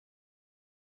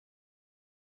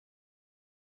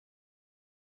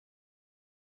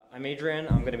I'm Adrian.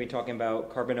 I'm going to be talking about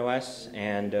Carbon OS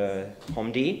and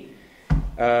HomeD.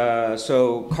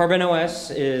 So Carbon OS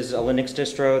is a Linux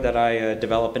distro that I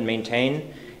develop and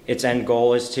maintain. Its end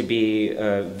goal is to be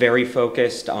very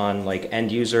focused on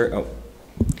end user. Oh,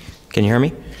 can you hear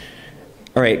me?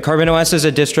 All right, Carbon OS is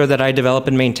a distro that I develop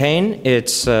and maintain.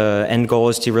 Its end goal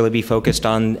is to really be focused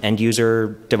on end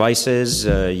user devices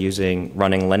running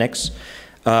Linux.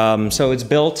 So it's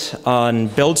built on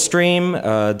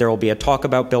BuildStream. There will be a talk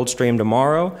about BuildStream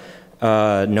tomorrow.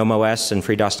 GNOME OS and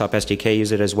Free Desktop SDK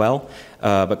use it as well.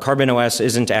 But Carbon OS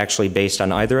isn't actually based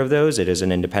on either of those. It is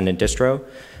an independent distro.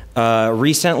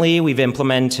 Recently, we've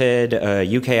implemented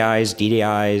UKIs,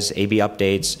 DDIs, AB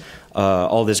updates,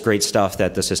 all this great stuff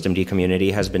that the systemd community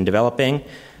has been developing.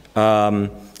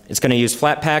 It's going to use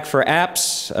Flatpak for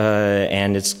apps,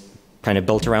 and it's kind of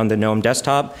built around the GNOME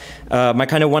desktop. My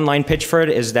kind of one-line pitch for it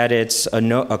is that it's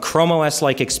a Chrome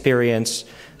OS-like experience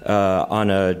on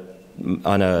a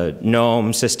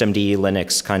GNOME systemd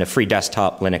Linux kind of free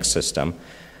desktop Linux system.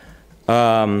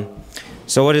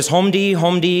 So what is HomeD?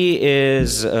 HomeD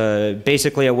is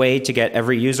basically a way to get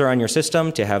every user on your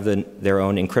system to have their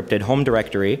own encrypted home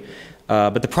directory.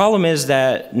 But the problem is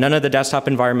that none of the desktop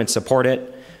environments support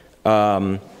it.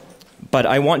 But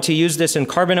I want to use this in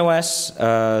Carbon OS,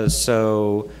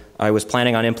 so I was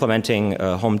planning on implementing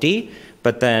HomeD,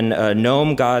 but then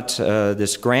GNOME got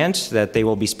this grant that they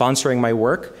will be sponsoring my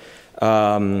work.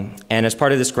 And as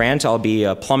part of this grant, I'll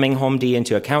be plumbing HomeD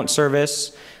into account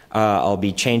service. I'll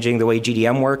be changing the way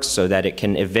GDM works so that it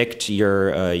can evict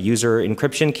your user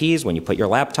encryption keys when you put your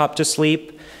laptop to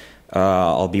sleep.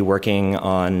 I'll be working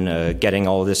on getting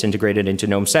all of this integrated into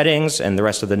GNOME settings and the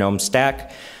rest of the GNOME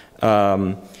stack.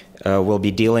 We'll be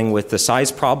dealing with the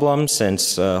size problem.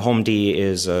 Since HomeD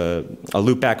is a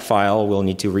loopback file, we'll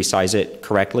need to resize it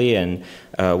correctly, and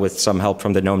with some help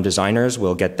from the GNOME designers,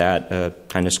 we'll get that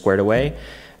kind of squared away.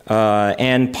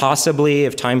 And possibly,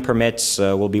 if time permits,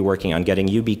 we'll be working on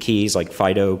getting UB keys like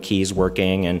FIDO keys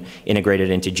working and integrated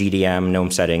into GDM,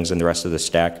 GNOME settings, and the rest of the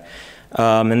stack.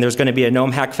 And there's going to be a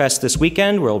GNOME Hackfest this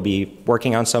weekend where we'll be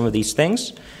working on some of these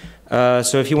things.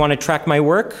 So if you want to track my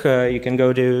work, you can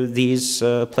go to these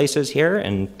places here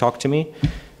and talk to me.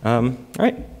 All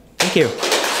right, thank you.